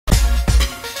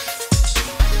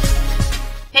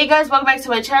Hey guys, welcome back to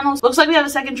my channel. Looks like we have a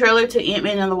second trailer to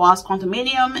Ant-Man and the Wasp: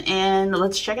 Quantumania, and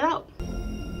let's check it out.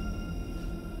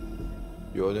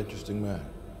 You're an interesting man,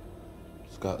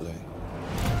 Scott Lang.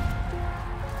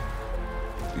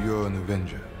 You're an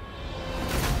Avenger.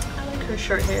 I like her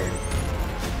short hair.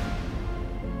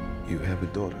 You have a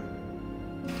daughter.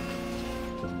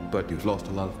 But you've lost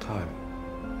a lot of time,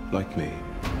 like me.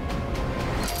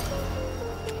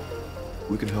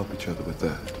 We can help each other with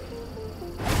that.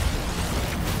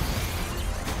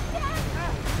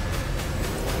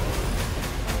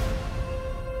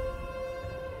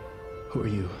 Who are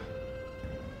you?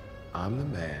 I'm the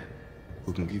man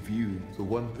who can give you the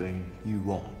one thing you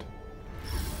want.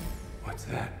 What's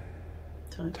that?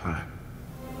 Time.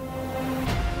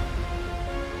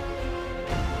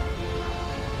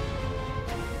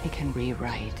 He can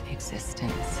rewrite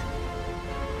existence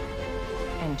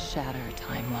and shatter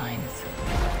timelines.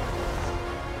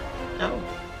 Oh.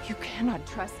 You cannot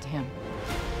trust him.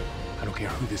 I don't care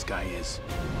who this guy is.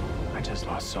 I just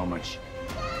lost so much.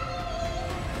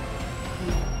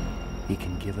 He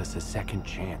can give us a second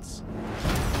chance.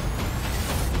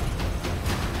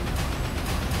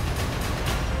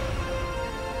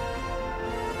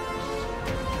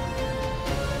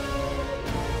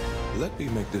 Let me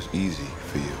make this easy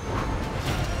for you.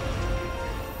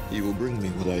 You will bring me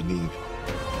what I need.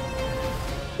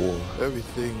 Or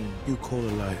everything you call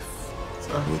a life.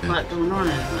 So a lot going on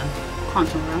in the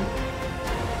quantum realm.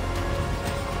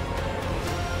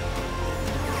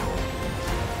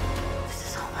 This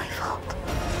is all my fault.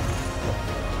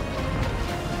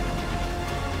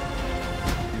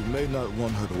 You may not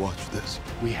want her to watch this.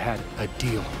 We had a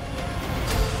deal.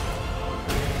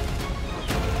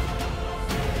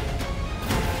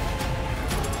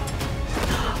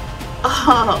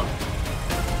 Oh.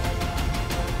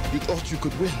 You thought you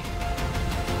could win.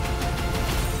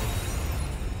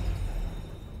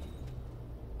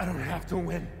 I don't have to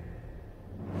win.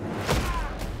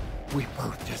 We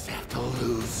both just have to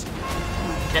lose.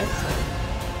 Okay.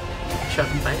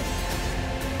 Shove and fight.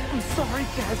 I'm sorry,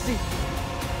 Cassie.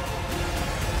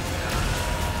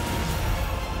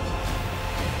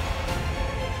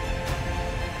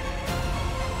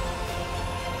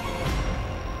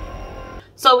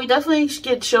 So we definitely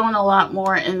get shown a lot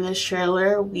more in this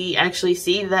trailer. We actually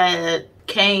see that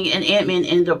Kang and Ant-Man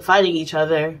end up fighting each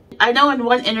other. I know in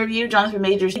one interview, Jonathan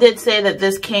Majors did say that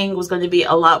this Kang was going to be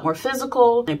a lot more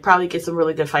physical and probably get some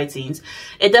really good fight scenes.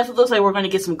 It definitely looks like we're going to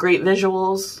get some great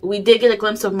visuals. We did get a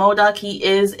glimpse of MODOK. He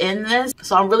is in this,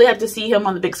 so I'm really happy to see him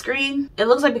on the big screen. It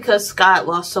looks like because Scott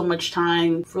lost so much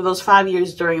time for those 5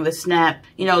 years during the snap,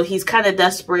 you know, he's kind of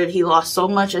desperate. He lost so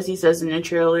much, as he says in the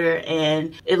trailer,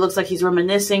 and it looks like he's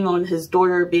reminiscing on his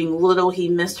daughter being little. He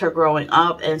missed her growing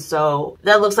up, and so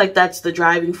that looks like that's the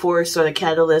driving force or the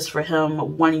catalyst for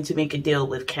him wanting to make a deal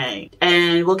with Kang.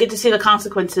 And we'll get to see the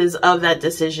consequences of that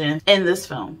decision in this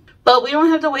film. But we don't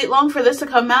have to wait long for this to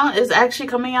come out. It's actually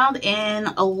coming out in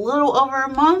a little over a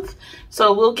month.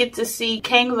 So we'll get to see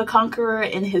Kang the Conqueror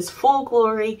in his full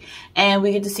glory. And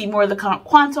we get to see more of the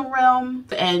quantum realm.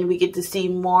 And we get to see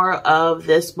more of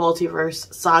this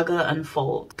multiverse saga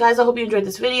unfold. Guys, I hope you enjoyed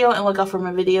this video and look out for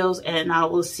my videos. And I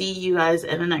will see you guys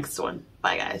in the next one.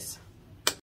 Bye, guys.